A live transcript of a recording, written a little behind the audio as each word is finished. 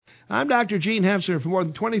I'm Dr. Gene Henssler. For more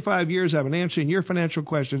than 25 years, I've been answering your financial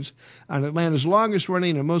questions on Atlanta's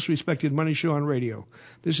longest-running and most respected money show on radio.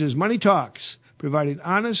 This is Money Talks, providing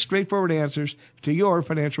honest, straightforward answers to your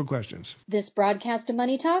financial questions. This broadcast of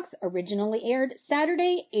Money Talks originally aired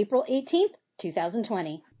Saturday, April 18th,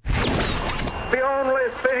 2020. The only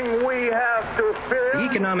thing we have to fear... The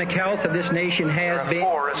economic health of this nation has been...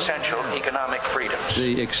 Four essential economic freedoms.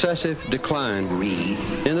 The excessive decline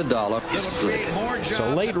in the dollar is critical.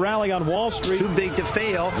 So late rally on Wall Street. Too big to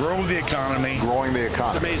fail. Growing the economy.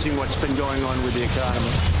 It's amazing what's been going on with the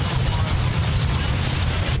economy.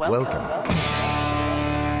 Welcome.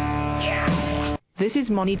 Yeah. This is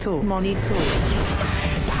Money Talk. Money Talk.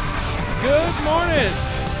 Good morning.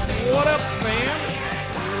 What up, fam?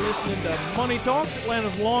 Listening to Money Talks,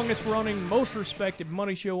 Atlanta's longest-running, most respected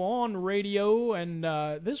money show on radio. And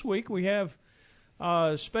this week we have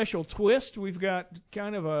a special twist. We've got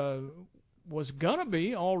kind of was gonna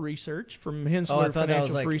be all research from Henssler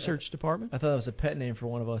Financial Research Department. I thought it was a pet name for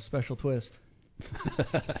one of us. Special Twist.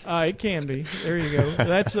 It can be. There you go.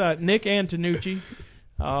 That's Nick Antonucci,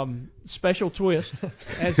 Special Twist,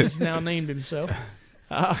 as he's now named himself,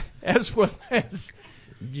 as well as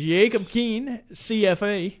Jacob Keene,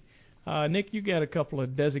 CFA. Nick, you got a couple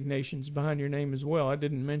of designations behind your name as well. I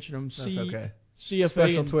didn't mention them. That's okay. CFA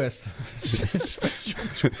Special Twist.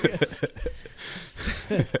 Special Twist.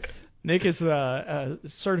 Nick is a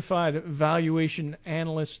certified valuation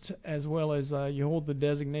analyst, as well as you hold the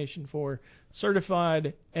designation for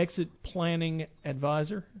certified exit planning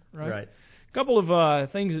advisor, right? Right. A couple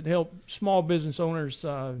of things that help small business owners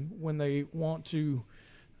when they want to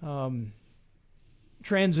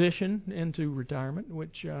transition into retirement,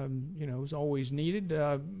 which is always needed.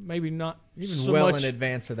 Maybe not even so well much in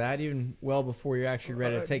advance of that, even well before you're actually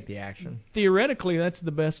ready to take the action. Theoretically, that's the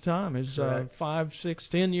best time, is 5, 6,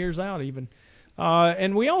 10 years out even.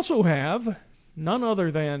 And we also have none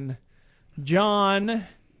other than John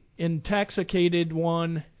Intoxicated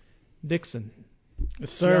One Dickson. Yes,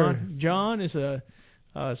 sir. John is a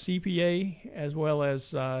CPA as well as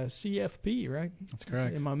CFP, right? That's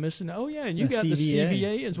correct. Am I missing? Oh, yeah, and you got CVA. the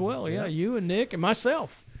CVA as well. Yeah, you and Nick and myself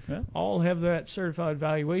all have that certified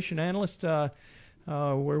valuation analyst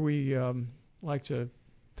where we like to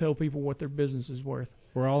tell people what their business is worth.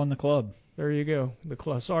 We're all in the club. There you go, the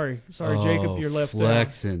club. Sorry, Jacob, you're left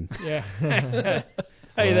flexing. out. Yeah.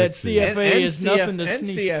 Hey, that CFA is nothing to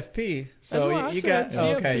sneak. And CFP. So you got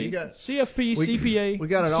CFP. You got CFP, CPA. We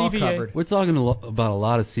got it all CVA. covered. We're talking about a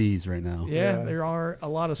lot of C's right now. Yeah, there are a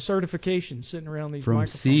lot of certifications sitting around these from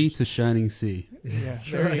microphones. C to shining C. Yeah,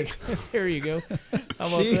 there you go. How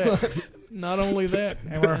about that? Not only that,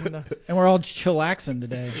 and we're all chillaxing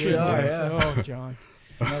today. We are, yeah. Oh, John.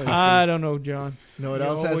 I don't know, John. No, it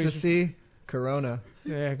else has to see Corona.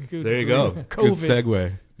 Yeah, good. There you go. COVID. Good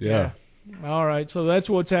segue. Yeah. All right, so that's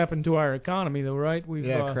what's happened to our economy, though, right?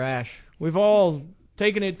 Crash. We've all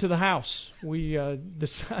taken it to the house. We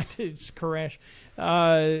decided it's crash.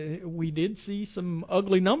 We did see some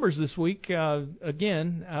ugly numbers this week,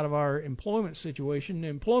 again, out of our employment situation. The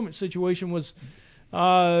employment situation was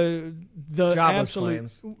the jobless absolute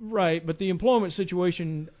claims. Right, but the employment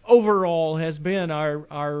situation overall has been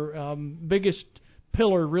our biggest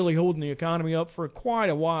pillar really holding the economy up for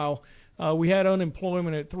quite a while. We had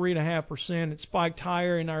unemployment at 3.5%. It spiked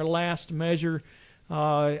higher in our last measure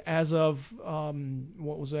as of,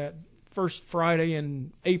 first Friday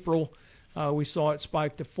in April. We saw it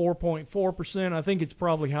spike to 4.4%. I think it's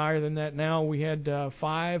probably higher than that now. We had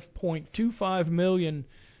 5.25 million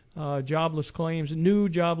jobless claims, new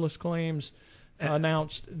jobless claims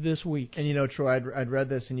announced this week. And Troy, I'd read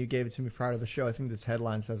this and you gave it to me prior to the show. I think this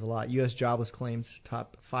headline says a lot. U.S. jobless claims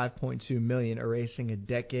top 5.2 million, erasing a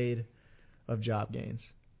decade of job gains.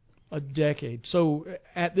 A decade. So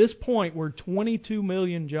at this point, we're 22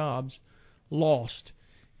 million jobs lost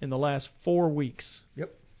in the last 4 weeks.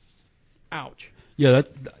 Yep. Ouch. Yeah,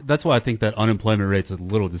 that's why I think that unemployment rate's a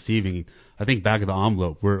little deceiving. I think back of the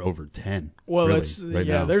envelope, we're over 10. Well, really,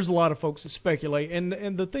 now. There's a lot of folks that speculate,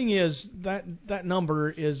 and the thing is that number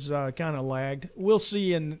is kind of lagged. We'll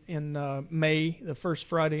see in May, the first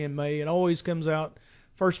Friday in May. It always comes out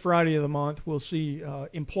first Friday of the month. We'll see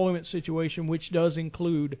employment situation, which does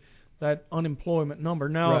include that unemployment number.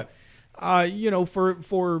 Now,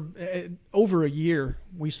 for over a year,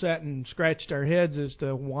 we sat and scratched our heads as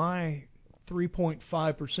to why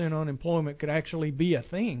 3.5% unemployment could actually be a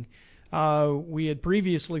thing. We had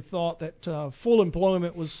previously thought that full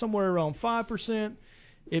employment was somewhere around 5%.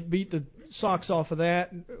 It beat the socks off of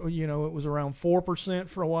that. It was around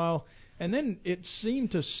 4% for a while. And then it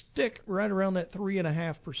seemed to stick right around that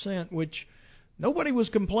 3.5%, which nobody was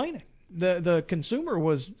complaining. the consumer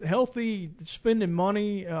was healthy, spending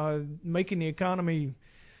money, making the economy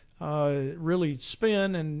really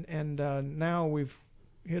spin, and now we've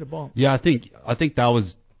hit a bump. Yeah, I think that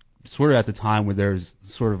was sort of at the time where there's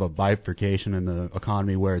sort of a bifurcation in the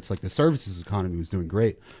economy where it's like the services economy was doing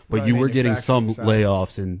great, but you were getting some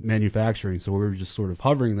layoffs in manufacturing, so we were just sort of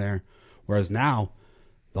hovering there. Whereas now,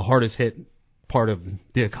 the hardest hit part of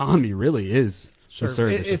the economy really is the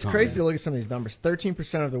service It's economy. crazy to look at some of these numbers. 13%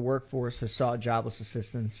 of the workforce has sought jobless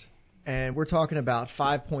assistance, and we're talking about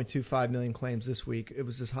 5.25 million claims this week. It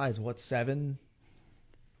was as high as, what, 7?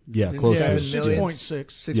 Yeah, close to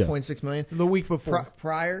 6.6. 6.6 million. The week before.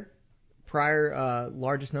 Prior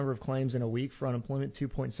largest number of claims in a week for unemployment,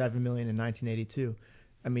 2.7 million in 1982.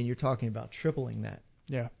 I mean, you're talking about tripling that.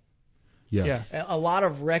 Yeah. A lot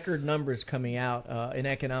of record numbers coming out in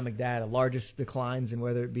economic data. Largest declines in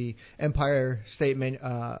whether it be Empire State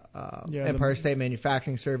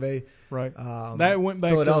Manufacturing Survey. Right. That went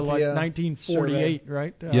back to like 1948, survey.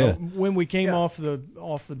 Right? When we came off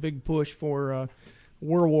the big push for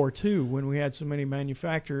World War II, when we had so many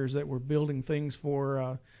manufacturers that were building things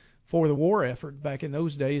for the war effort back in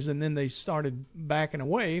those days, and then they started backing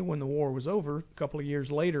away when the war was over. A couple of years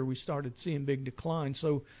later, we started seeing big declines.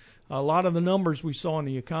 So a lot of the numbers we saw in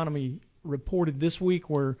the economy reported this week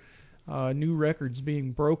were new records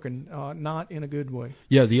being broken, not in a good way.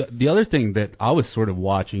 Yeah, the other thing that I was sort of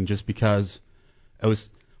watching, just because it was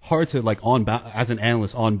hard to, like, as an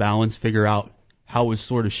analyst, on balance, figure out how it was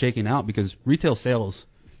sort of shaking out, because retail sales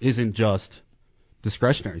isn't just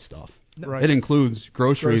discretionary stuff. Right. It includes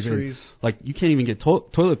groceries. And, like, you can't even get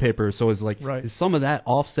toilet paper, so it's like, is some of that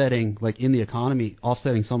offsetting, like, in the economy,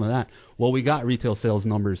 offsetting some of that? Well, we got retail sales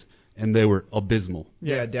numbers, and they were abysmal.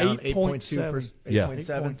 Yeah, down 8.2%. Yeah.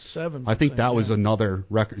 8.7%. I think that was another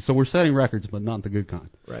record. So we're setting records, but not the good kind.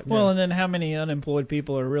 Right. Well, and then how many unemployed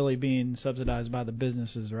people are really being subsidized by the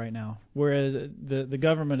businesses right now? Whereas the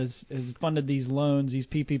government has funded these loans, these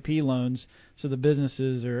PPP loans, so the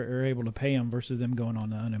businesses are able to pay them versus them going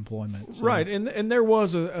on to unemployment. So. Right, and there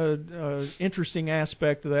was a interesting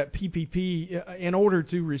aspect of that PPP. In order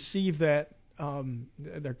to receive that,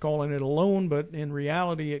 they're calling it a loan, but in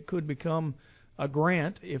reality it could become a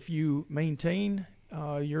grant if you maintain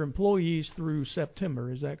your employees through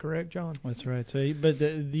September. Is that correct, John? That's right. So, but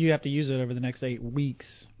you have to use it over the next 8 weeks,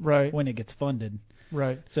 right, when it gets funded.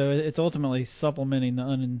 Right. So it's ultimately supplementing the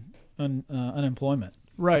unemployment.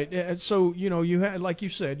 Right. So you have, like you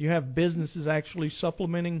said, you have businesses actually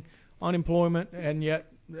supplementing unemployment, and yet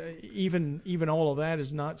even all of that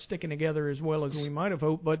is not sticking together as well as we might have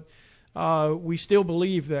hoped. But we still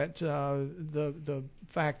believe that the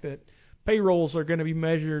fact that payrolls are going to be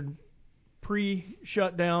measured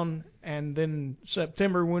pre-shutdown and then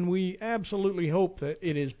September, when we absolutely hope that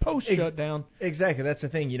it is post-shutdown. Exactly. That's the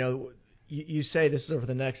thing. You say this is over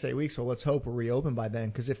the next 8 weeks, so let's hope we're reopened by then,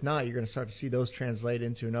 because if not, you're going to start to see those translate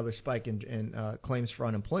into another spike in claims for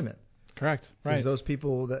unemployment. Correct. Right. Because those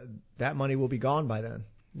people, that money will be gone by then.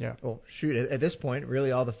 Yeah. Well, shoot, at this point,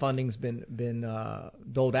 really all the funding's been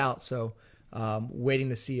doled out, so waiting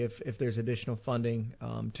to see if there's additional funding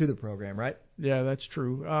to the program, right? Yeah, that's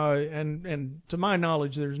true. And to my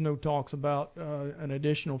knowledge, there's no talks about an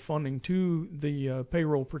additional funding to the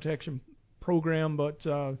payroll protection program. But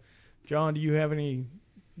John, do you have any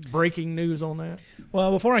breaking news on that?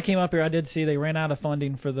 Well, before I came up here, I did see they ran out of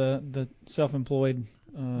funding for the self-employed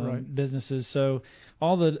businesses. So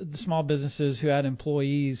all the small businesses who had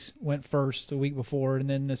employees went first the week before, and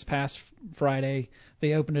then this past Friday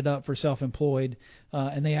they opened it up for self-employed,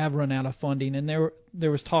 and they have run out of funding. And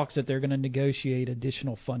there was talks that they're going to negotiate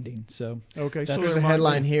additional funding. So okay, so there's a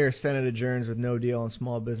headline here: Senate adjourns with no deal on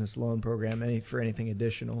small business loan program for anything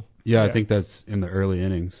additional. Yeah, I think that's in the early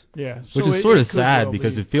innings. Yeah, which is sort of sad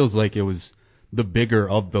because it feels like it was the bigger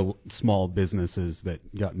of the small businesses that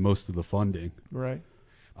got most of the funding. Right.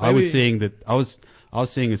 I was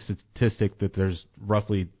seeing a statistic that there's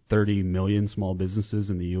roughly 30 million small businesses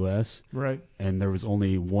in the U.S. Right. And there was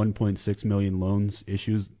only 1.6 million loans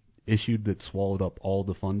issued that swallowed up all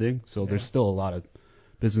the funding. So there's still a lot of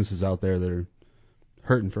businesses out there that are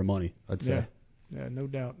hurting for money, I'd say. Yeah, no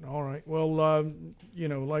doubt. All right. Well,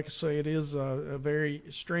 like I say, it is a very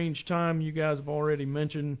strange time. You guys have already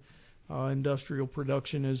mentioned industrial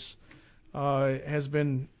production has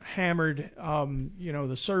been hammered.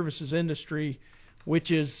 The services industry,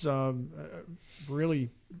 which is really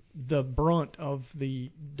the brunt of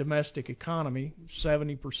the domestic economy,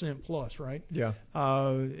 70% plus, right? Yeah.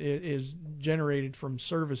 It is generated from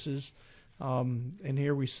services. And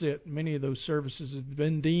here we sit. Many of those services have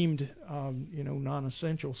been deemed,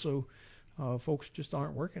 non-essential, so folks just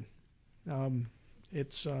aren't working.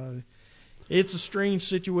 It's a strange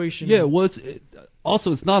situation. Yeah, well,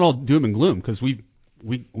 it's not all doom and gloom because we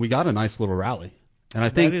got a nice little rally. And I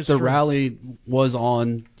think the rally was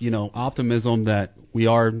on, optimism that we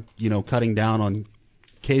are, cutting down on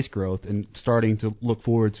case growth and starting to look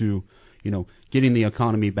forward to, getting the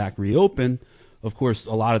economy back reopened. Of course,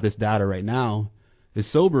 a lot of this data right now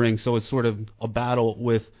is sobering, so it's sort of a battle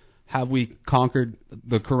with have we conquered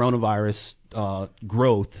the coronavirus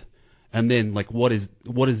growth, and then what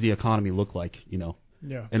does the economy look like, in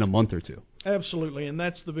a month or two? Absolutely, and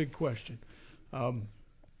that's the big question.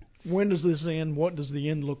 When does this end? What does the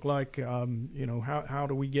end look like? How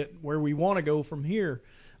do we get where we want to go from here?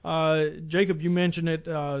 Jacob, you mentioned it.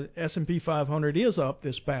 S&P 500 is up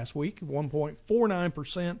this past week,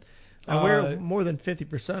 1.49%. And we're more than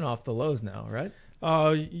 50% off the lows now, right?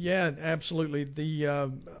 Yeah, absolutely.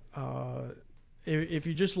 If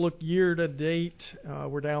you just look year to date,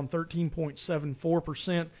 we're down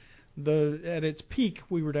 13.74%. At its peak,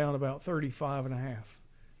 we were down about 35.5%.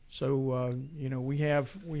 So we have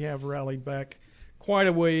rallied back quite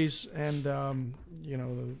a ways, and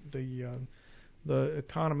the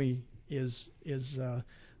economy is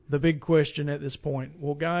the big question at this point.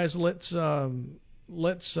 Well, guys, let's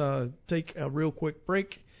take a real quick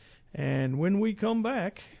break, and when we come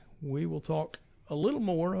back, we will talk a little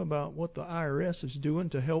more about what the IRS is doing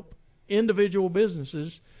to help individual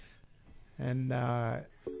businesses, and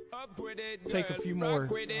take a few more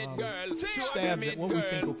stabs at what we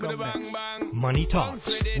think will come next. Money Talks.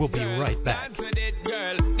 We'll be right back.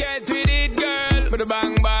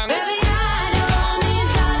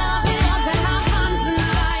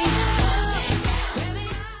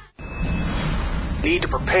 Need to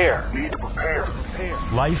prepare.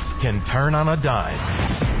 Life can turn on a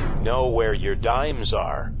dime. Know where your dimes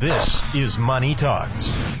are. This is Money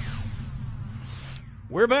Talks.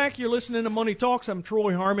 We're back. You're listening to Money Talks. I'm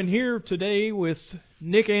Troy Harmon here today with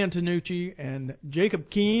Nick Antonucci and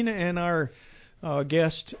Jacob Keene and our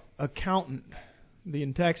guest accountant, the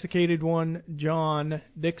intoxicated one, John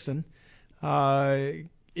Dickson.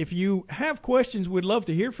 If you have questions, we'd love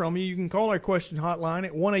to hear from you. You can call our question hotline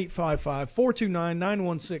at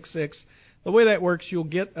 1-855-429-9166. The way that works, you'll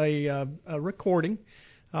get a recording.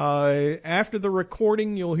 After the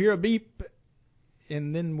recording, you'll hear a beep,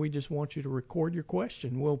 and then we just want you to record your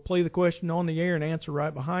question. We'll play the question on the air and answer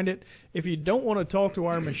right behind it. If you don't want to talk to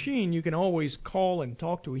our machine, you can always call and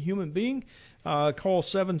talk to a human being. Call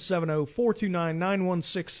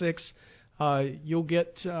 770-429-9166. You'll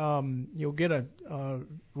get a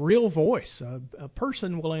real voice. A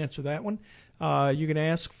person will answer that one. You can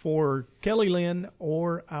ask for Kelly Lynn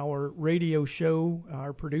or our radio show.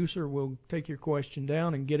 Our producer will take your question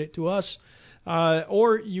down and get it to us.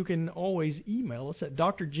 Or you can always email us at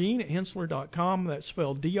drgene@henssler.com. That's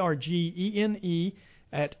spelled DRGENE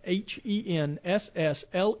at HENSSLER.com.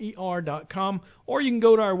 Or you can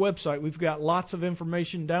go to our website. We've got lots of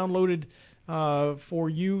information downloaded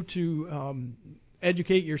for you to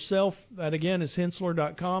educate yourself. That again is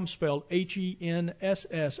Henssler.com, spelled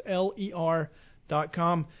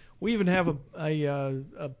HENSSLER.com. We even have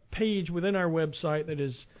a page within our website that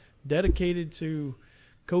is dedicated to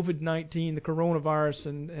COVID-19, the coronavirus,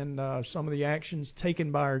 and some of the actions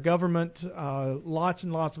taken by our government. Lots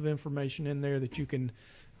and lots of information in there that you can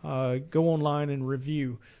go online and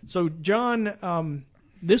review. So, John,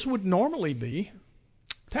 this would normally be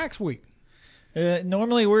tax week.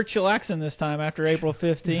 Normally we're chillaxing this time after April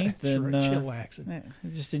 15th. That's and right, chillaxing.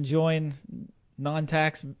 Just enjoying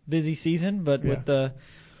non-tax busy season, but with the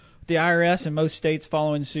IRS and most states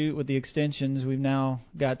following suit with the extensions, we've now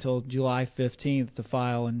got till July 15th to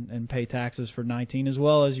file and pay taxes for 19, as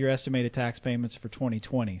well as your estimated tax payments for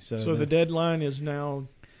 2020. So the deadline is now...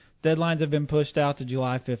 Deadlines have been pushed out to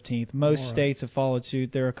July 15th. Most states have followed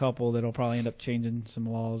suit. There are a couple that will probably end up changing some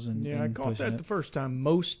laws. I caught that the first time.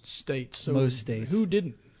 Most states. So most states. Who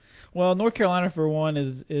didn't? Well, North Carolina, for one,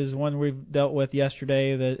 is one we've dealt with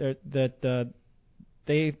yesterday that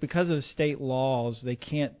they, because of state laws, they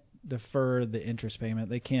can't defer the interest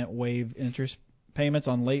payment. They can't waive interest payments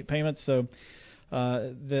on late payments. So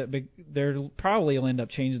they're probably will end up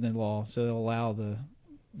changing the law, so they'll allow the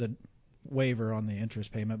waiver on the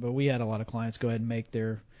interest payment. But we had a lot of clients go ahead and make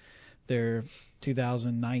their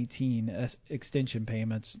 2019 extension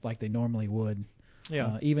payments like they normally would.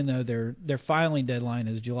 Yeah. Even though their filing deadline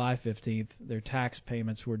is July 15th, their tax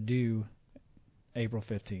payments were due April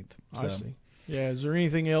 15th. So. I see. Yeah. Is there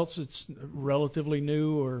anything else that's relatively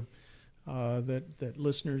new or that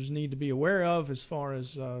listeners need to be aware of as far as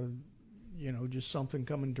just something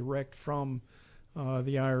coming direct from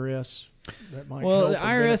the IRS that might Well, help the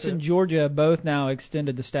IRS benefit? and Georgia both now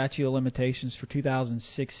extended the statute of limitations for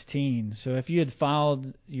 2016. So if you had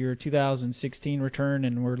filed your 2016 return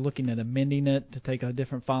and were looking at amending it to take a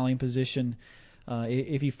different filing position,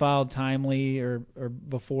 if you filed timely or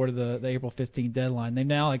before the April 15th deadline, they've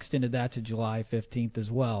now extended that to July 15th as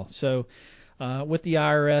well. So with the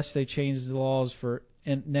IRS, they changed the laws for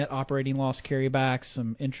net operating loss carrybacks,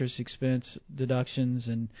 some interest expense deductions,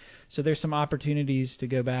 and so there's some opportunities to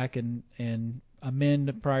go back and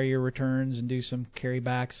amend prior year returns and do some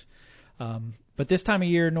carrybacks. But this time of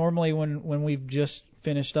year, normally when we've just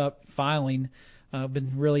finished up filing,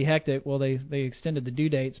 been really hectic. Well, they extended the due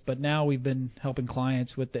dates, but now we've been helping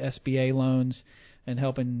clients with the SBA loans and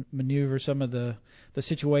helping maneuver some of the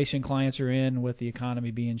situation clients are in with the economy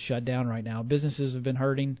being shut down right now. Businesses have been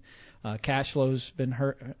hurting. Cash flow's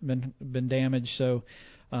been damaged. So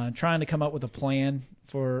trying to come up with a plan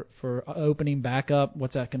for opening back up.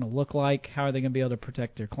 What's that going to look like? How are they going to be able to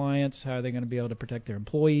protect their clients? How are they going to be able to protect their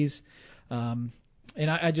employees? And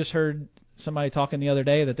I just heard somebody talking the other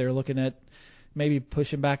day that they're looking at maybe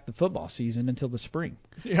pushing back the football season until the spring.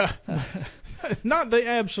 Yeah. Not the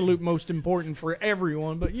absolute most important for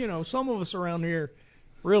everyone, but, some of us around here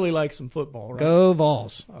really like some football, right? Go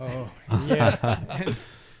Vols. Oh, yeah.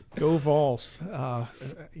 Go Vols.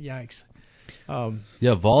 Yikes.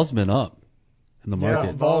 Vol's been up in the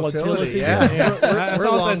market. Yeah, volatility. Yeah. I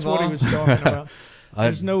thought that's what he was talking about.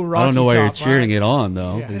 There's no Rocky I don't know why Top, you're cheering right? it on,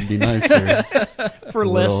 though. Yeah. It'd be nice for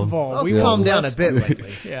less vol. Oh, we calmed down a bit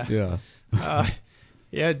lately. Yeah.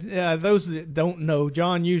 Those that don't know,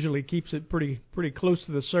 John usually keeps it pretty close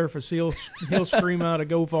to the surface. He'll scream out a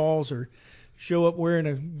 "Go Vols" or show up wearing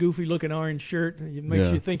a goofy-looking orange shirt. It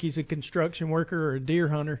makes you think he's a construction worker or a deer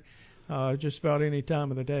hunter just about any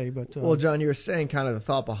time of the day. But well, John, you were saying kind of the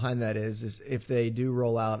thought behind that is if they do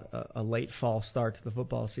roll out a late fall start to the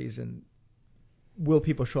football season, will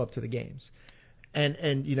people show up to the games? And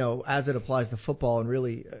as it applies to football and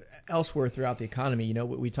really elsewhere throughout the economy,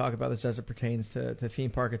 we talk about this as it pertains to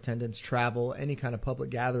theme park attendance, travel, any kind of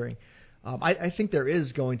public gathering. I think there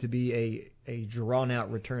is going to be a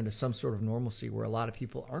drawn-out return to some sort of normalcy where a lot of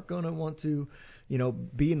people aren't going to want to,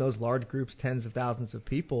 be in those large groups, tens of thousands of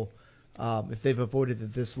people. If they've avoided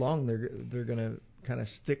it this long, they're going to kind of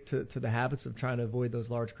stick to the habits of trying to avoid those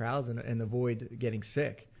large crowds and avoid getting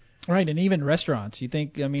sick. Right, and even restaurants. You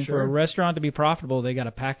think, Sure. for a restaurant to be profitable, they got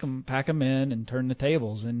to pack them in and turn the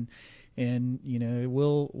tables, and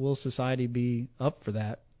will society be up for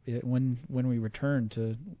that when we return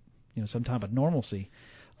to some type of normalcy?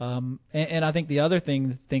 And I think the other thing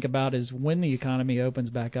to think about is when the economy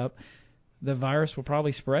opens back up, the virus will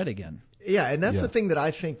probably spread again. Yeah, and that's the thing that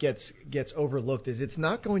I think gets overlooked is it's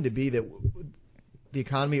not going to be that the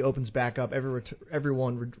economy opens back up,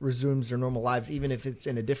 everyone resumes their normal lives, even if it's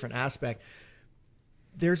in a different aspect.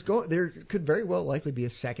 There could very well likely be a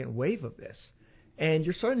second wave of this. And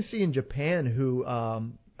you're starting to see in Japan, who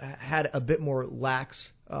had a bit more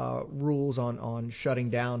lax rules on shutting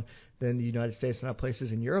down than the United States and other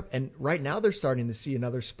places in Europe. And right now they're starting to see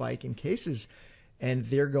another spike in cases. And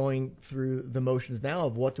they're going through the motions now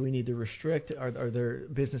of what do we need to restrict? Are there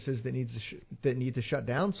businesses that need to shut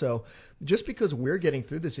down? So just because we're getting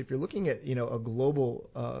through this, if you're looking at a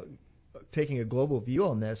global, taking a global view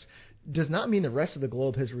on this, does not mean the rest of the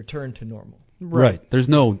globe has returned to normal. Right. There's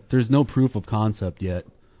no proof of concept yet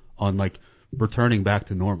on returning back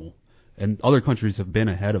to normal, and other countries have been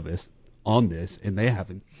ahead of us on this, and they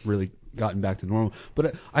haven't really gotten back to normal.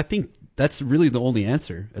 But I think that's really the only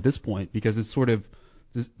answer at this point, because it's sort of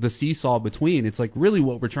the seesaw between. It's really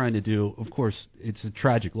what we're trying to do. Of course, it's a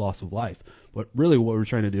tragic loss of life, but really what we're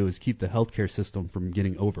trying to do is keep the healthcare system from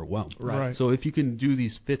getting overwhelmed. Right. So if you can do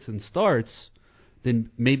these fits and starts,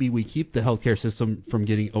 then maybe we keep the healthcare system from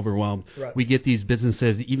getting overwhelmed. Right. We get these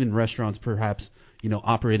businesses, even restaurants perhaps,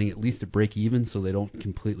 operating at least at break even so they don't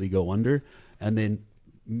completely go under, and then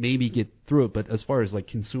maybe get through it. But as far as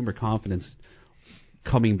consumer confidence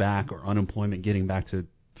coming back or unemployment getting back to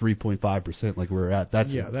 3.5% like we're at,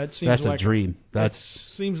 that's a dream. That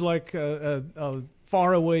seems like a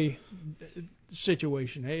faraway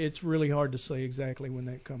situation. It's really hard to say exactly when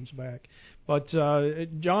that comes back. But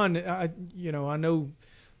John, I know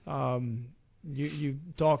you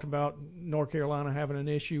talked about North Carolina having an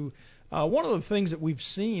issue. One of the things that we've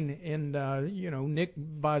seen, and Nick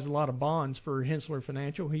buys a lot of bonds for Henssler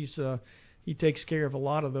Financial. He takes care of a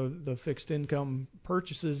lot of the fixed income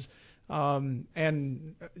purchases,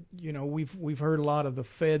 and we've heard a lot of the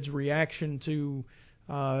Fed's reaction to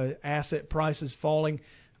asset prices falling.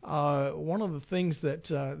 One of the things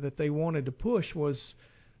that they wanted to push was,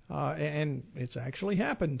 and it's actually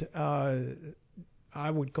happened, I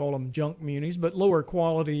would call them junk munis, but lower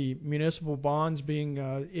quality municipal bonds being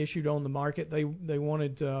issued on the market. They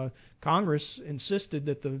wanted Congress insisted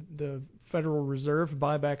that the Federal Reserve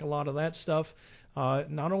buy back a lot of that stuff.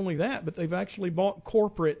 Not only that, but they've actually bought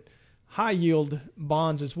corporate high yield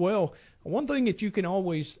bonds as well. One thing that you can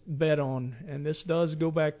always bet on, and this does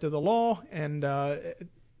go back to the law, and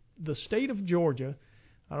the state of Georgia,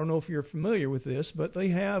 I don't know if you're familiar with this, but they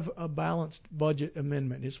have a balanced budget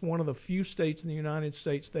amendment. It's one of the few states in the United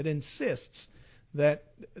States that insists that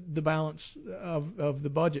the balance of the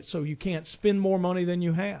budget, so you can't spend more money than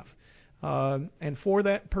you have. And for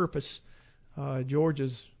that purpose,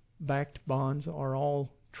 Georgia's backed bonds are all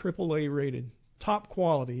AAA rated, top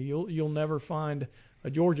quality. You'll never find a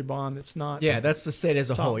Georgia bond that's not. Yeah, that's the state as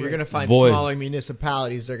a whole. You're going to find Boy. smaller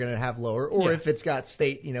municipalities that are going to have lower, or if it's got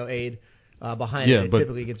state aid behind it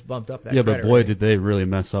typically gets bumped up. That but boy, did they really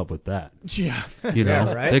mess up with that. Yeah,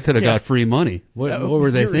 right? They could have got free money. What were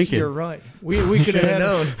they thinking? You're right. We could have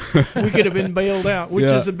known. We could have been bailed out, which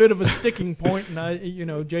is a bit of a sticking point.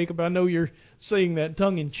 And Jacob, I know you're saying that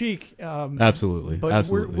tongue in cheek. Absolutely, but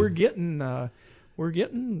absolutely. we're getting a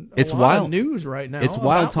lot of news right now. It's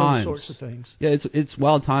wild times. Those sorts of things. Yeah, it's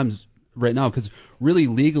wild times right now because really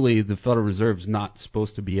legally the Federal Reserve is not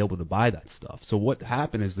supposed to be able to buy that stuff. So what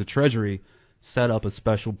happened is the Treasury set up a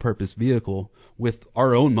special purpose vehicle with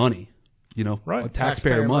our own money,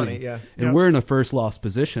 taxpayer money. And we're in a first loss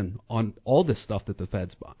position on all this stuff that the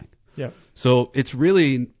Fed's buying. Yeah. So it's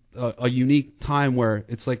really a unique time where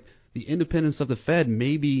it's like the independence of the Fed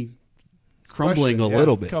may be crumbling a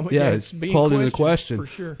little bit. It's called into question. For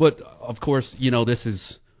sure. But of course, this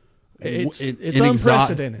is it's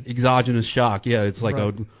unprecedented. Exogenous shock. Yeah, it's like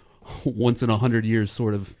a once in 100 years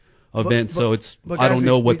sort of event. So I don't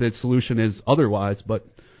know what the solution is otherwise, but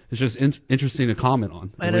it's just interesting to comment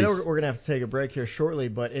on. And I know we're going to have to take a break here shortly,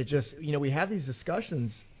 but it just we have these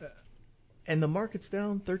discussions, and the market's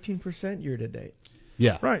down 13% year to date.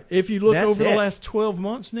 Yeah. Right. If you look over the last 12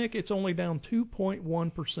 months, Nick, it's only down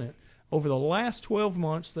 2.1%. Over the last 12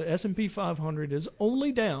 months, the S&P 500 is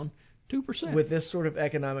only down 2%. With this sort of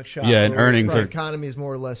economic shock. Yeah, and earnings the economy is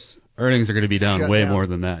more or less. Earnings are going to be down way more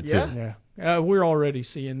than that, too. Yeah. We're already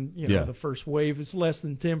seeing, the first wave. It's less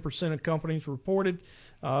than 10% of companies reported,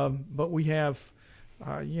 but we have,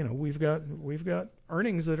 we've got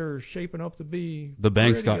earnings that are shaping up to be. The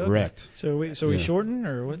banks got wrecked. So we shorten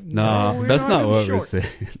or what? No, that's not what we're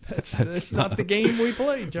saying. That's not the game we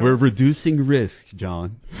play, John. We're reducing risk,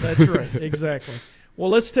 John. That's right, exactly. Well,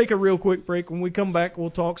 let's take a real quick break. When we come back,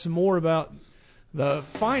 we'll talk some more about the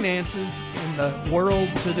finances in the world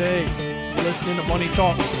today. You're listening to Money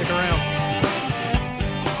Talk. Stick around.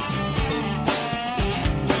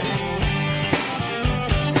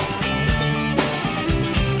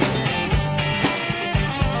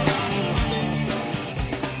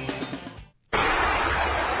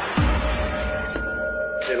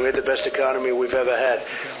 And we had the best economy we've ever had.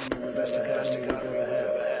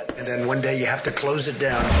 And then one day you have to close it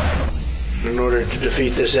down in order to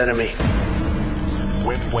defeat this enemy.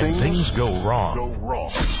 When things go wrong,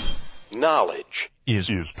 knowledge is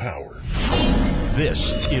power. This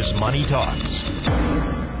is Money Talks.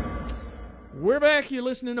 We're back. You're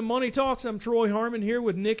listening to Money Talks. I'm Troy Harmon here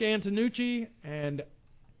with Nick Antonucci and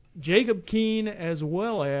Jacob Keene, as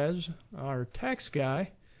well as our tax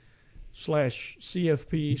guy /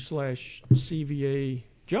 CFP / CVA,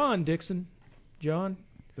 John Dickson. John?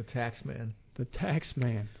 The tax man. The tax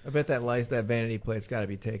man. I bet that vanity plate's got to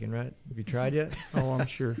be taken, right? Have you tried yet? Oh, I'm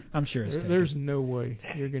sure. I'm sure it's taken. There's no way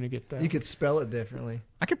you're going to get that. You could spell it differently.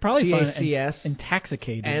 I could probably find it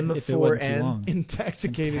intoxicated if it wasn't too long.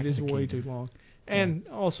 Intoxicated is way too long. And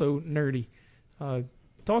also nerdy.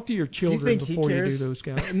 Talk to your children before you do those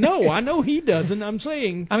kind of... No, I know he doesn't. I'm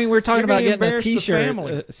saying... I mean, we're talking about getting a T-shirt,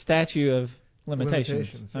 a statue of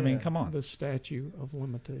limitations. I mean, come on. The statue of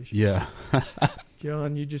limitations. Yeah.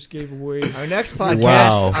 John, you just gave away our next podcast.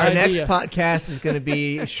 Wow. Our next podcast is going to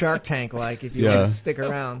be Shark Tank like. If you want to stick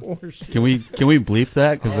around, can we bleep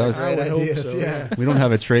that? Because I would hope so. Yeah. We don't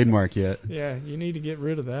have a trademark yet. Yeah, you need to get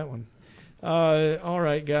rid of that one. All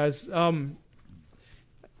right, guys.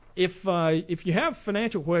 If you have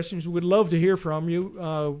financial questions, we'd love to hear from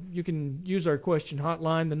you. You can use our question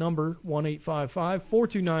hotline, the number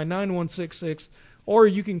 1-855-429-9166, or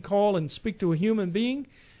you can call and speak to a human being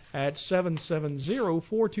at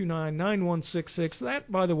 770-429-9166.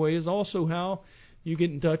 That, by the way, is also how you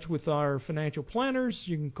get in touch with our financial planners.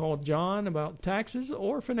 You can call John about taxes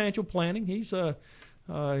or financial planning. He's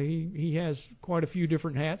he has quite a few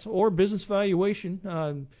different hats, or business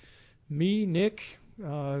valuation. Me, Nick,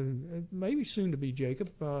 maybe soon to be Jacob,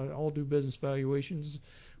 all do business valuations.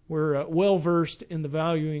 we're well versed in the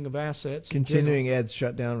valuing of assets. Continuing ed's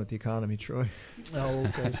shut down with the economy, Troy. Oh,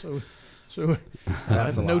 okay. So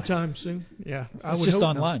no time soon. Yeah, it's just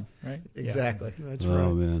online, right? Exactly. Yeah, that's right.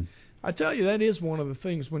 Oh man. I tell you, that is one of the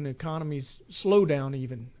things when the economies slow down.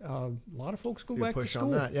 Even a lot of folks go back to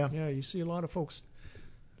school. On that, yeah, you see a lot of folks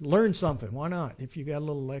learn something. Why not? If you got a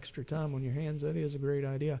little extra time on your hands, that is a great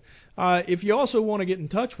idea. If you also want to get in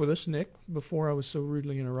touch with us, Nick, before I was so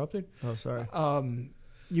rudely interrupted. Oh, sorry.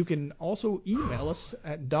 You can also email us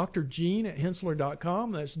at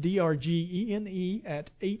drgene@henssler.com. That's drgene at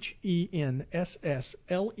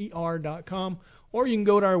henssler.com. Or you can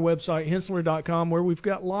go to our website, henssler.com, where we've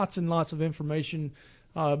got lots and lots of information,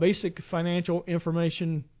 basic financial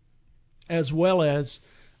information, as well as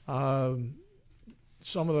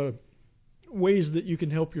some of the ways that you can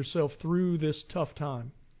help yourself through this tough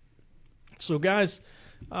time. So, guys,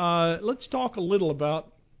 let's talk a little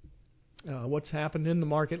about what's happened in the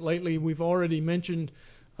market lately. We've already mentioned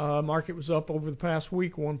market was up over the past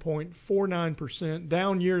week, 1.49%,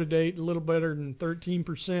 down year to date, a little better than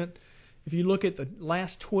 13%. If you look at the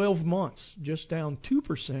last 12 months, just down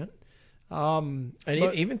 2%. And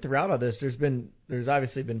even throughout all this, there's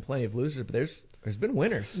obviously been plenty of losers, but there's been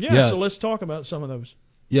winners. Yeah, so let's talk about some of those.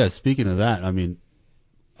 Yeah, speaking of that, I mean,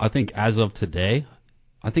 I think as of today,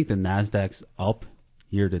 I think the NASDAQ's up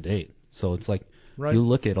year to date. So it's like you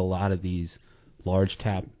look at a lot of these large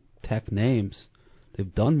cap tech names,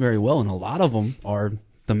 they've done very well, and a lot of them are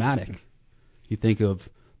thematic. You think of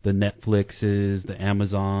the Netflixes, the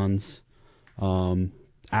Amazons,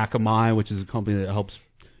 Akamai, which is a company that helps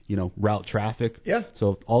route traffic. Yeah.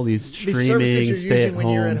 So all these streaming, services you're using when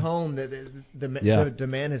you're at home. home, the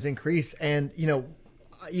demand has increased, and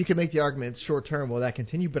you can make the argument it's short term. Will that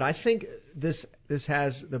continue? But I think this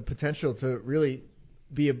has the potential to really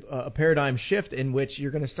be a paradigm shift in which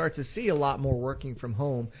you're going to start to see a lot more working from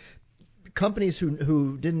home. Companies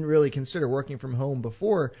who didn't really consider working from home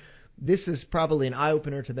before, this is probably an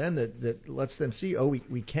eye-opener to them that lets them see,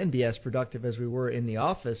 we can be as productive as we were in the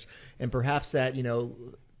office, and perhaps that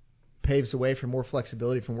paves the way for more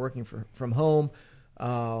flexibility from working from home.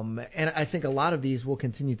 And I think a lot of these will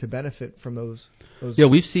continue to benefit from those. Yeah,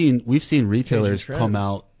 we've seen retailers come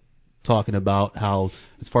out talking about how,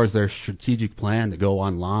 as far as their strategic plan to go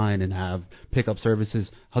online and have pickup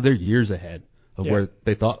services, how they're years ahead of where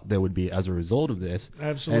they thought they would be as a result of this.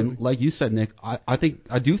 Absolutely. And like you said, Nick, I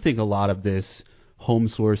do think a lot of this home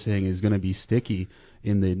sourcing is going to be sticky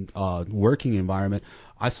in the working environment.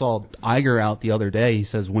 I saw Iger out the other day. He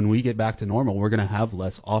says when we get back to normal, we're going to have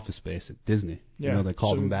less office space at Disney. Yeah. They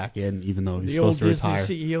called him back in, even though he's the supposed to old retire.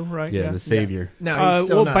 Disney CEO, right? Yeah, the savior. No, he's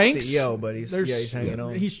still not Banks, CEO, but he's hanging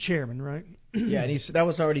on. He's chairman, right? Yeah, and he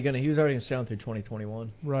was already going to stay on through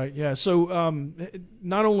 2021. Right. Yeah. So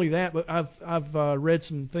not only that, but I've read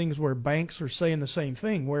some things where banks are saying the same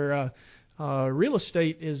thing, where real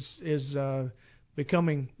estate is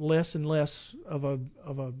becoming less and less of a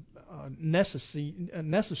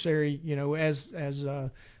necessary, as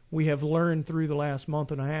we have learned through the last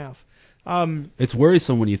month and a half. It's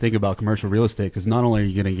worrisome when you think about commercial real estate, because not only are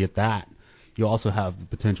you going to get that, you also have the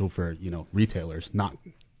potential for retailers not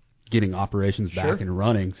getting operations back and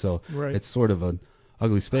running. So it's sort of an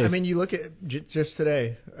ugly space. I mean, you look at just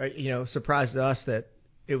today, surprised us that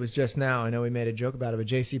it was just now. I know we made a joke about it, but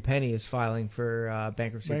JCPenney is filing for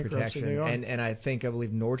bankruptcy protection, and I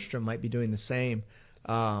believe Nordstrom might be doing the same.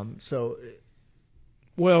 Who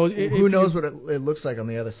knows what it looks like on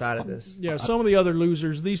the other side of this? Yeah, some of the other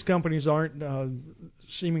losers, these companies aren't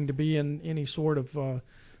seeming to be in any sort of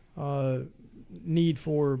need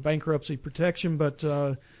for bankruptcy protection, but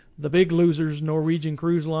the big losers, Norwegian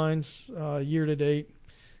Cruise Lines, year to date,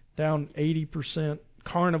 down 80%.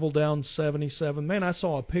 Carnival down 77%. Man, I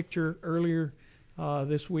saw a picture earlier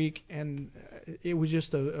this week, and it was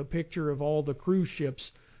just a picture of all the cruise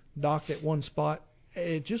ships docked at one spot.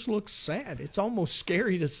 It just looks sad. It's almost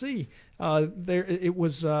scary to see. It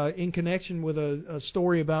was in connection with a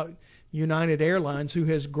story about United Airlines, who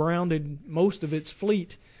has grounded most of its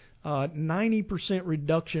fleet. 90%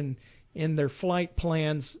 reduction in their flight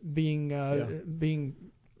plans being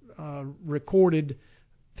recorded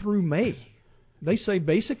through May. They say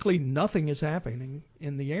basically nothing is happening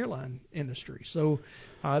in the airline industry. So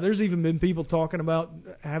there's even been people talking about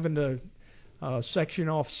having to section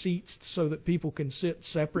off seats so that people can sit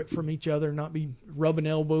separate from each other, not be rubbing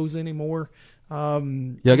elbows anymore.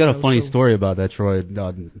 I got a funny story about that, Troy.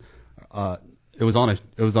 It was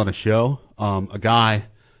on a show. A guy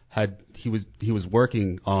he was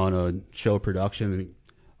working on a show production, and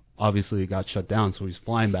obviously it got shut down, so he's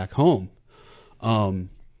flying back home.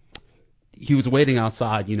 He was waiting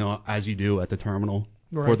outside, as you do at the terminal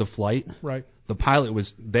for the flight. Right. The pilot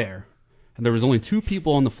was there, and there was only 2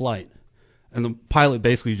 people on the flight, and the pilot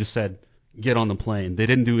basically just said, "Get on the plane." They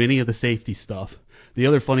didn't do any of the safety stuff. The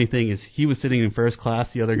other funny thing is he was sitting in first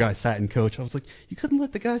class. The other guy sat in coach. I was like, you couldn't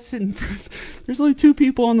let the guy sit in first. There's only 2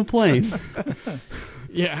 people on the plane.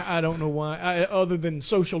 Yeah, I don't know why. Other than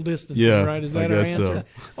social distancing, right? Is that our answer?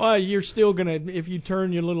 So. Well, you're still gonna, if you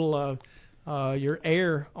turn your little your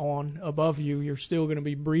air on above you, you're still gonna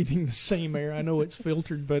be breathing the same air. I know it's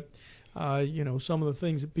filtered, but some of the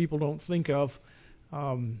things that people don't think of.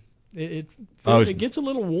 It gets a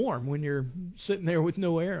little warm when you're sitting there with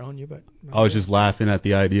no air on you. But I was just laughing at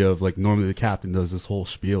the idea of, like, normally the captain does this whole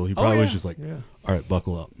spiel. He probably was just like, all right,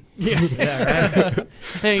 buckle up. Yeah.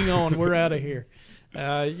 Hang on, we're out of here.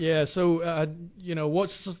 So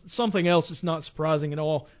what's something else that's not surprising at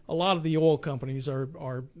all, a lot of the oil companies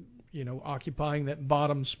are occupying that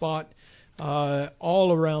bottom spot,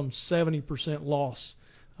 all around 70% loss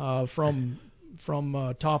from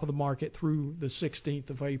top of the market through the 16th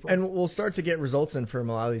of April. And we'll start to get results in from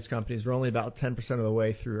a lot of these companies. We're only about 10% of the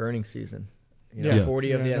way through earnings season.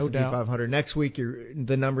 40 of the S&P 500. Next week,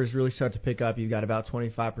 the numbers really start to pick up. You've got about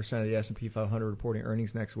 25% of the S&P 500 reporting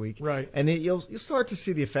earnings next week. Right. And you'll start to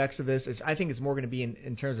see the effects of this. I think it's more going to be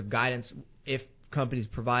in terms of guidance, if companies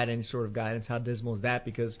provide any sort of guidance. How dismal is that?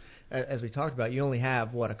 Because, as we talked about, you only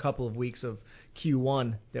have, a couple of weeks of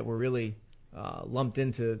Q1 that were really lumped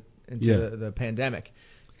into the pandemic.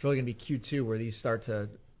 It's really going to be Q2 where these start to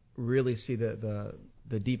really see the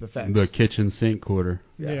deep effects. The kitchen sink quarter.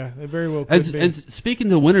 Yeah, it very well could be. And speaking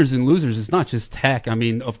to winners and losers, it's not just tech. I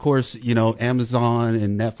mean, of course, Amazon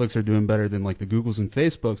and Netflix are doing better than, like, the Googles and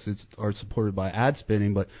Facebooks are supported by ad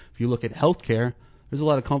spending. But if you look at healthcare, there's a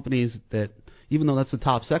lot of companies that, even though that's the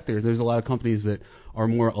top sector, there's a lot of companies that are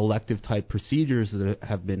more elective type procedures that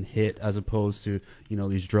have been hit, as opposed to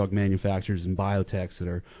these drug manufacturers and biotechs that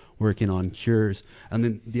are working on cures. And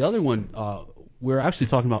then the other one we were actually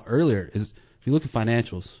talking about earlier is, if you look at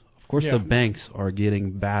financials, of course the banks are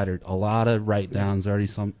getting battered. A lot of write-downs. Already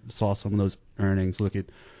saw some of those earnings. Look at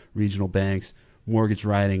regional banks. Mortgage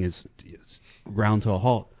writing is ground to a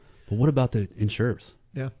halt. But what about the insurers?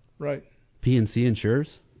 Yeah, right. P&C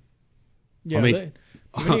insurers? Yeah, I mean,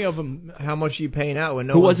 many of them. How much are you paying out when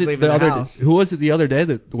no one's leaving the house? Who was it the other day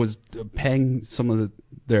that was paying some of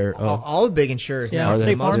their... all the big insurers now.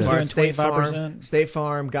 State Farm's doing 25%. State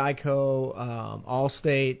Farm, Geico,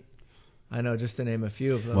 Allstate. I know, just to name a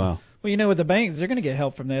few of them. Wow. Well, with the banks, they're going to get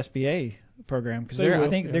help from the SBA program, because I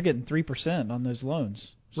think they're getting 3% on those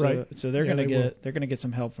loans. So, right. So they're going to get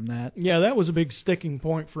some help from that. Yeah, that was a big sticking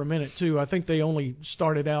point for a minute too. I think they only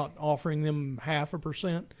started out offering them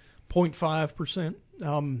 0.5%, 0.5%,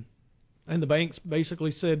 and the banks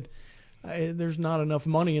basically said, "There's not enough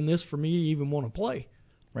money in this for me to even want to play."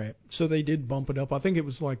 Right. So they did bump it up. I think it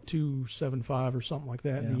was like 2.75 or something like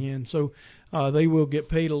that in the end. So they will get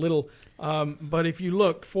paid a little. But if you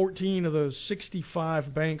look, 14 of those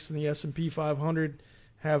 65 banks in the S&P 500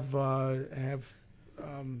 have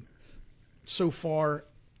so far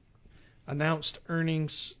announced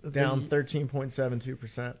earnings down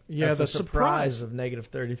 13.72%. Yeah, that's a surprise of negative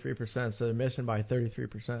 33%. So they're missing by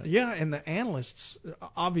 33%. Yeah, and the analysts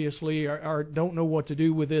obviously don't know what to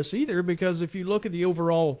do with this either, because if you look at the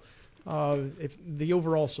overall,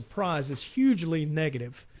 surprise is hugely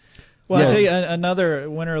negative. Well, I'll tell you another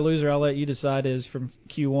winner or loser. I'll let you decide. Is from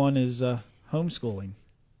Q1 is homeschooling.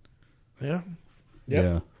 Yeah.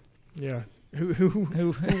 Yep. Yeah. Who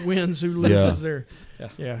wins, who loses there.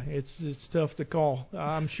 Yeah, it's tough to call.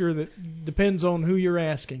 I'm sure that depends on who you're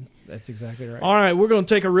asking. That's exactly right. All right, we're going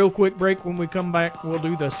to take a real quick break. When we come back, we'll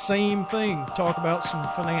do the same thing, talk about some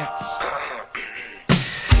finance.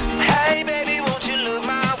 Hey, baby, won't you look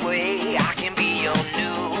my way? I can be your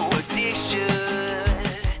new addiction.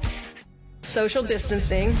 Social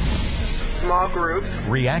distancing. Small groups.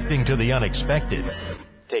 Reacting to the unexpected.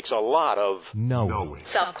 Takes a lot of knowing.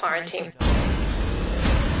 Self-quarantine.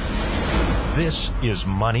 This is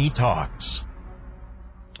Money Talks.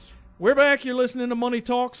 We're back. You're listening to Money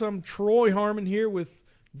Talks. I'm Troy Harmon here with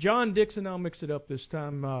John Dickson. I'll mix it up this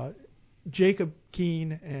time. Jacob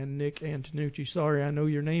Keene and Nick Antonucci. Sorry, I know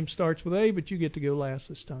your name starts with A, but you get to go last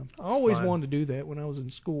this time. I always wanted to do that when I was in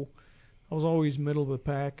school. I was always middle of the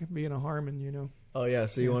pack, being a Harmon, Oh, yeah,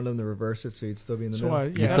 so you wanted them to reverse it so you'd still be in the middle? I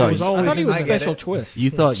thought he was a special twist.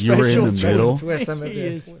 You thought you were in the middle? Twist, I'm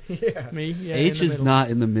Me, H is not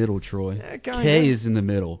in the middle, Troy. K is in the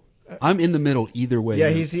middle. I'm in the middle either way. Yeah,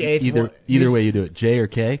 he's the eighth one. Either way you do it. J or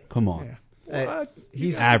K, come on. Yeah. Well,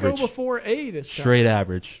 he's average. Go before A this time. Straight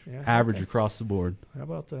average. Yeah, average across the board. How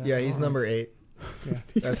about that? Yeah, he's number 8. Yeah.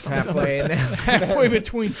 That's halfway in there. Halfway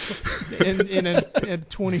between and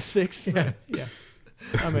 26. Yeah. Yeah.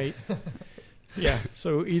 I'm 8. Yeah.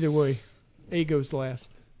 So either way, A goes last.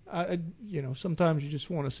 Sometimes you just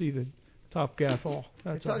want to see the top guy fall.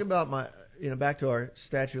 That's talking about back to our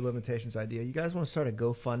statute of limitations idea. You guys want to start a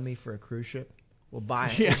GoFundMe for a cruise ship? We'll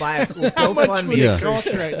buy it. How much would it cost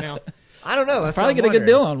right now? I don't know. That's probably get a good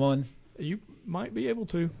deal on one. You might be able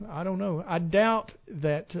to. I don't know. I doubt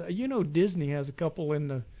that. Disney has a couple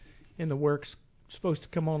in the works, supposed to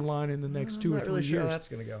come online in the next 2 or 3 years. I'm not really sure how that's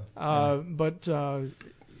going to go. But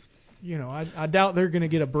I doubt they're going to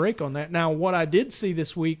get a break on that. Now, what I did see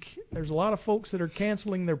this week, there's a lot of folks that are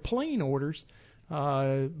canceling their plane orders.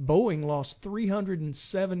 Boeing lost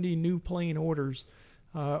 370 new plane orders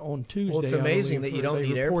on Tuesday. Well, it's amazing that you don't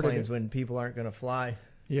need airplanes when people aren't going to fly.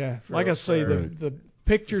 Yeah, like I say, the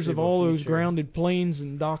pictures of all those grounded planes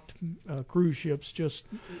and docked cruise ships just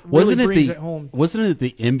really brings it home. Wasn't it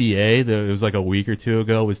the NBA that it was like a week or two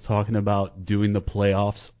ago was talking about doing the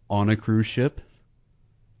playoffs on a cruise ship?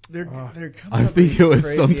 They're coming I up think with it was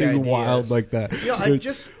crazy something ideas. wild like that.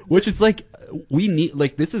 Which is like we need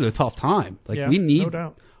this is a tough time. We need. No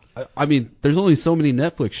doubt. I mean, there's only so many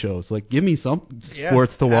Netflix shows. Give me some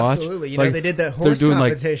sports to watch. Absolutely. They did that horse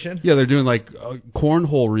competition. They're doing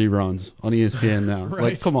cornhole reruns on ESPN now.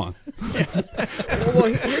 Right. Come on.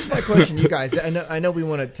 Well, here's my question, you guys. I know we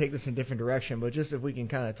want to take this in a different direction, but just if we can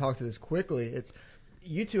kind of talk to this quickly, it's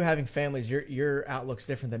you two having families. Your outlook's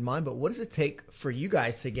different than mine, but what does it take for you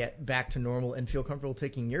guys to get back to normal and feel comfortable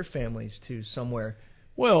taking your families to somewhere?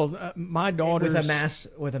 Well, my daughters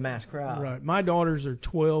with a mass crowd. Right. My daughters are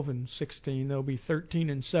 12 and 16. They'll be 13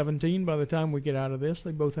 and 17 by the time we get out of this.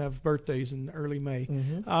 They both have birthdays in early May.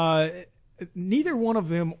 Mm-hmm. Neither one of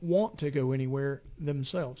them want to go anywhere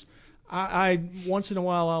themselves. I once in a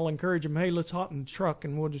while I'll encourage them, hey, let's hop in the truck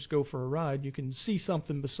and we'll just go for a ride. You can see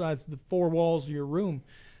something besides the 4 walls of your room.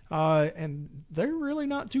 And they're really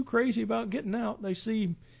not too crazy about getting out. They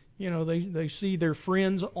see... they see their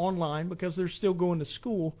friends online because they're still going to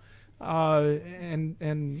school,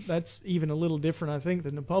 and that's even a little different, I think,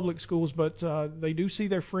 than the public schools. But they do see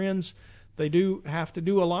their friends. They do have to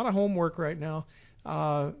do a lot of homework right now,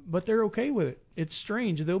 but they're okay with it. It's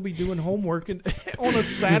strange. They'll be doing homework on a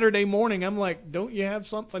Saturday morning. I'm like, don't you have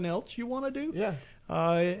something else you want to do? Yeah.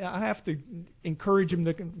 I have to encourage them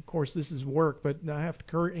to. Of course, this is work, but I have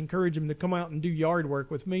to encourage them to come out and do yard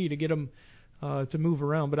work with me to get them. To move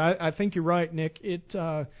around, but I think you're right, Nick.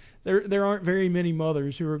 There aren't very many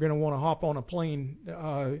mothers who are going to want to hop on a plane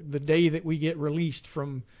the day that we get released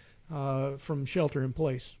from shelter in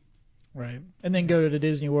place. Right, and then go to the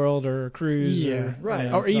Disney World or a cruise,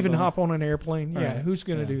 or even hop on an not Yeah, who's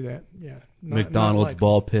going to do that? Yeah, McDonald's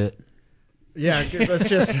ball pit. Yeah,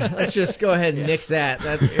 let's just go ahead and nix that.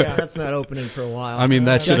 That's not opening for a while. I mean,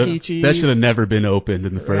 that should have never been opened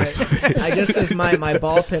in the first place. I guess that's my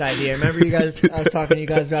ball pit idea. Remember you guys? I was talking to you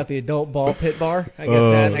guys about the adult ball pit bar. I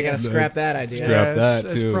guess I got to scrap that idea. Scrap that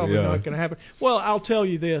that's too. Probably not going to happen. Well, I'll tell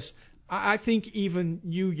you this. I think even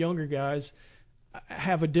you younger guys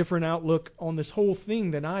have a different outlook on this whole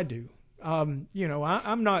thing than I do. I'm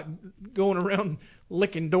not going around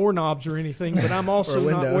licking doorknobs or anything, but I'm also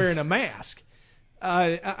not wearing a mask.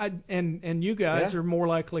 And you guys are more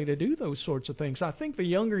likely to do those sorts of things. I think the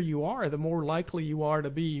younger you are, the more likely you are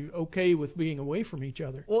to be okay with being away from each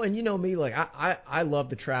other. Well, and you know me, I love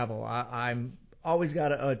to travel. I'm always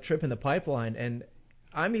got a trip in the pipeline, and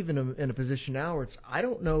I'm even in a position now where I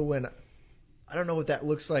don't know what that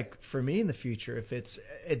looks like for me in the future.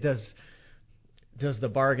 If does the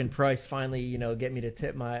bargain price finally, get me to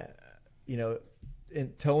tip my,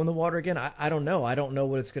 and toe in the water again? I don't know. I don't know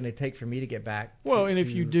what it's going to take for me to get back. Well, and if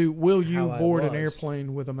you do, will you board an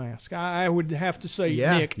airplane with a mask? I would have to say,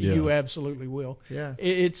 Nick, you absolutely will. Yeah.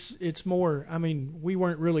 It's more, I mean, we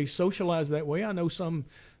weren't really socialized that way. I know some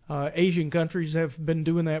Asian countries have been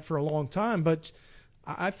doing that for a long time, but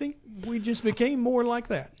I think we just became more like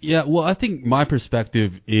that. Yeah, well, I think my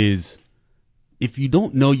perspective is if you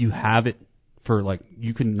don't know you have it,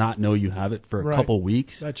 you can not know you have it for a couple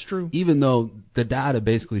weeks. That's true. Even though the data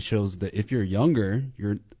basically shows that if you're younger,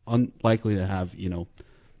 you're unlikely to have,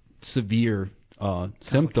 severe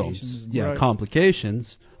symptoms.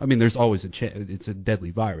 Complications. I mean, there's always it's a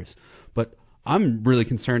deadly virus. But I'm really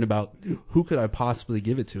concerned about who could I possibly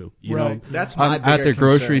give it to. You know, that's my I'm at the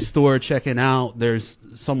grocery store checking out. There's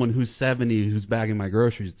someone who's 70 who's bagging my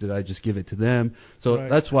groceries. Did I just give it to them? So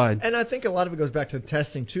that's why. And I think a lot of it goes back to the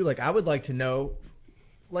testing too. I would like to know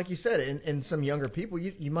like you said, in some younger people,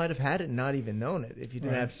 you might have had it and not even known it. If you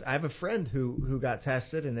didn't have, I have a friend who got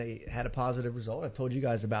tested and they had a positive result. I've told you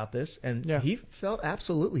guys about this, and he felt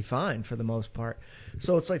absolutely fine for the most part.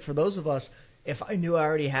 So it's like for those of us, if I knew I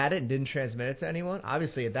already had it and didn't transmit it to anyone,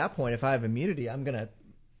 obviously at that point, if I have immunity, I'm gonna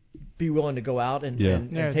be willing to go out and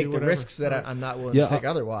take the risks that I'm not willing to take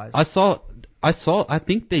otherwise. I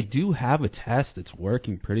think they do have a test that's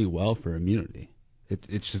working pretty well for immunity.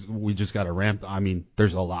 It's just we just got to ramp. I mean,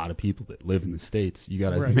 there's a lot of people that live in the States. You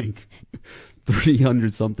got to make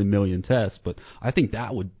 300-something million tests, but I think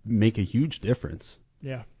that would make a huge difference.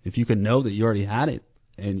 Yeah. If you can know that you already had it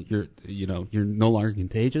and you're no longer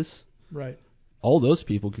contagious. Right. All those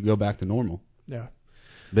people could go back to normal. Yeah.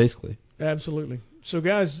 Basically. Absolutely. So,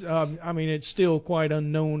 guys, I mean, it's still quite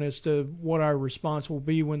unknown as to what our response will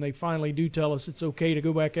be when they finally do tell us it's okay to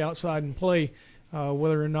go back outside and play.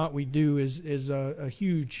 Whether or not we do is a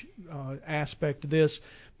huge aspect of this.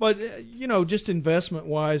 But, just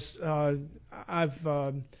investment-wise, I've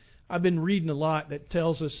been reading a lot that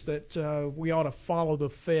tells us that we ought to follow the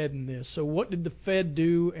Fed in this. So what did the Fed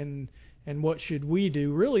do and what should we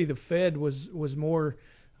do? Really, the Fed was more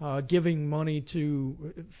giving money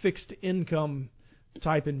to fixed income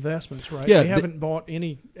type investments, right? Yeah, they haven't bought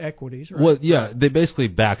any equities, right? Well, yeah, they basically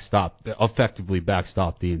effectively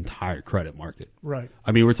backstopped the entire credit market. Right.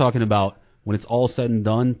 I mean, we're talking about, when it's all said and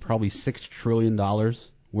done, probably $6 trillion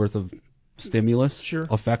worth of stimulus,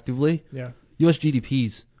 effectively. Yeah. U.S.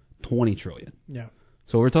 GDP's $20 trillion. Yeah.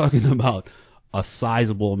 So we're talking about a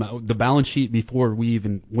sizable amount. The balance sheet before we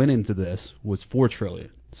even went into this was $4 trillion.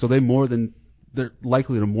 So they're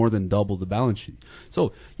likely to more than double the balance sheet.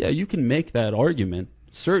 So, yeah, you can make that argument,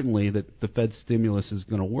 certainly, that the Fed stimulus is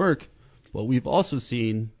going to work, but we've also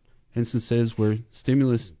seen instances where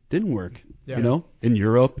stimulus didn't work, in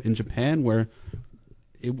Europe, in Japan, where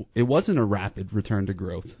it wasn't a rapid return to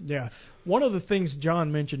growth. Yeah. One of the things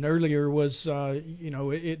John mentioned earlier was,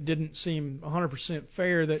 it didn't seem 100%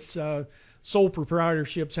 fair that sole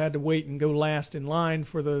proprietorships had to wait and go last in line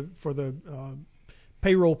for the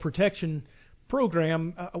payroll protection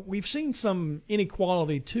program. We've seen some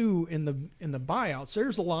inequality too in the buyouts.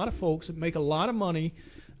 There's a lot of folks that make a lot of money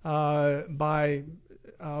by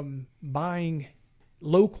buying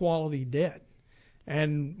low quality debt,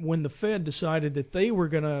 and when the Fed decided that they were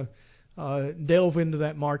going to delve into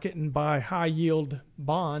that market and buy high yield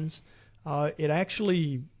bonds, it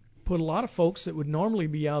actually put a lot of folks that would normally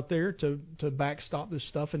be out there to backstop this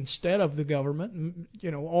stuff instead of the government,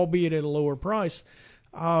 albeit at a lower price.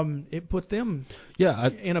 It put them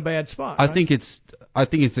in a bad spot. I think it's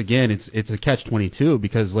a catch-22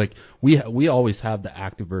 because we always have the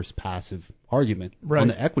active versus passive argument on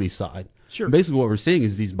the equity side. Sure. And basically what we're seeing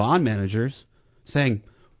is these bond managers saying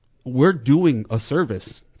we're doing a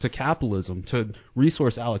service to capitalism, to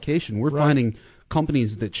resource allocation. We're finding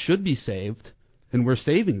companies that should be saved, and we're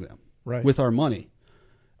saving them with our money.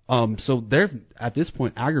 So they're, at this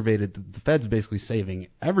point, aggravated. The Fed's basically saving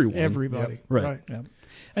everyone. Everybody. Yep. Right. Yep.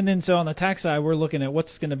 And then so on the tax side, we're looking at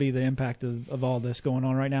what's going to be the impact of all this going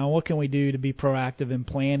on right now. What can we do to be proactive in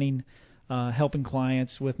planning, helping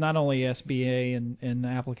clients with not only SBA and the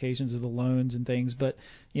applications of the loans and things, but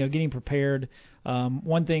getting prepared.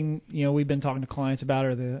 One thing we've been talking to clients about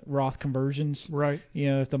are the Roth conversions. Right.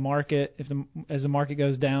 As the market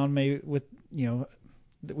goes down, maybe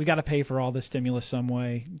we got to pay for all this stimulus some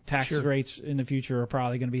way. Tax rates in the future are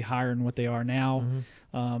probably going to be higher than what they are now.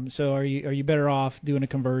 Mm-hmm. So are you better off doing a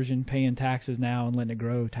conversion, paying taxes now, and letting it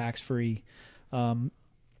grow tax free?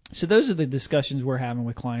 So those are the discussions we're having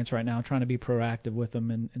with clients right now, trying to be proactive with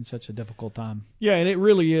them in such a difficult time. Yeah, and it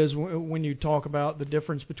really is when you talk about the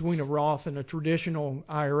difference between a Roth and a traditional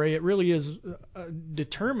IRA. It really is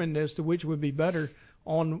determined as to which would be better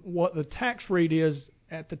on what the tax rate is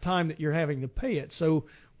at the time that you're having to pay it. So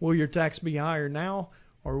will your tax be higher now,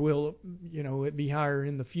 or will it be higher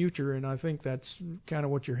in the future? And I think that's kind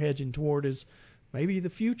of what you're hedging toward, is maybe the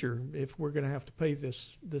future, if we're going to have to pay this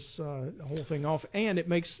whole thing off. And it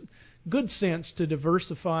makes good sense to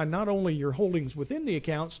diversify not only your holdings within the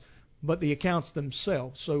accounts, but the accounts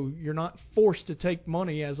themselves. So you're not forced to take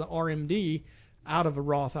money as an RMD out of a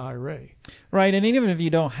Roth IRA. Right, and even if you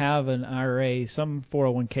don't have an IRA, some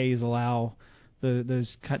 401ks allow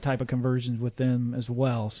those type of conversions with them as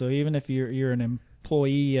well. So even if you're an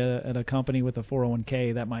employee at a company with a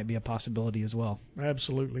 401k, that might be a possibility as well.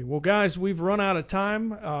 Absolutely. Well, guys, we've run out of time.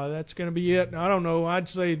 That's going to be it. I don't know. I'd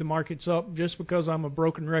say the market's up. Just because I'm a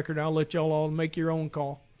broken record, I'll let y'all all make your own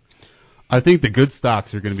call. I think the good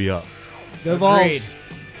stocks are going to be up. Go Vols.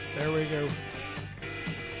 There we go.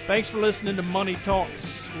 Thanks for listening to Money Talks.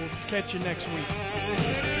 We'll catch you next week.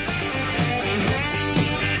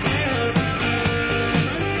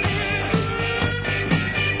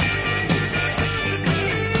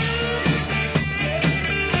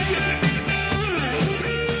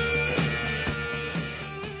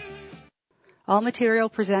 All material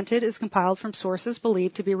presented is compiled from sources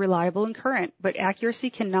believed to be reliable and current, but accuracy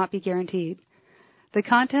cannot be guaranteed. The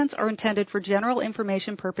contents are intended for general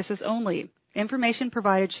information purposes only. Information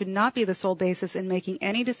provided should not be the sole basis in making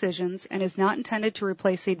any decisions and is not intended to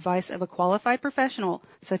replace the advice of a qualified professional,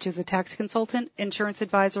 such as a tax consultant, insurance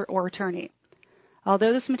advisor, or attorney.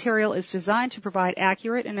 Although this material is designed to provide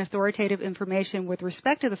accurate and authoritative information with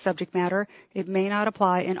respect to the subject matter, it may not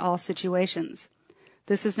apply in all situations.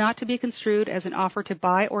 This is not to be construed as an offer to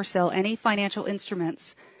buy or sell any financial instruments.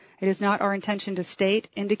 It is not our intention to state,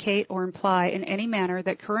 indicate, or imply in any manner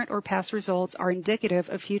that current or past results are indicative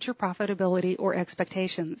of future profitability or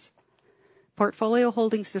expectations. Portfolio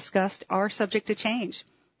holdings discussed are subject to change.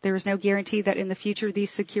 There is no guarantee that in the future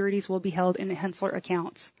these securities will be held in Henssler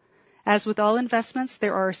accounts. As with all investments,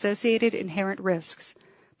 there are associated inherent risks.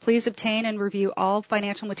 Please obtain and review all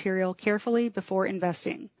financial material carefully before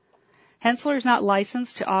investing. Henssler is not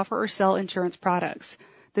licensed to offer or sell insurance products.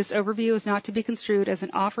 This overview is not to be construed as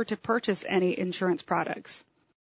an offer to purchase any insurance products.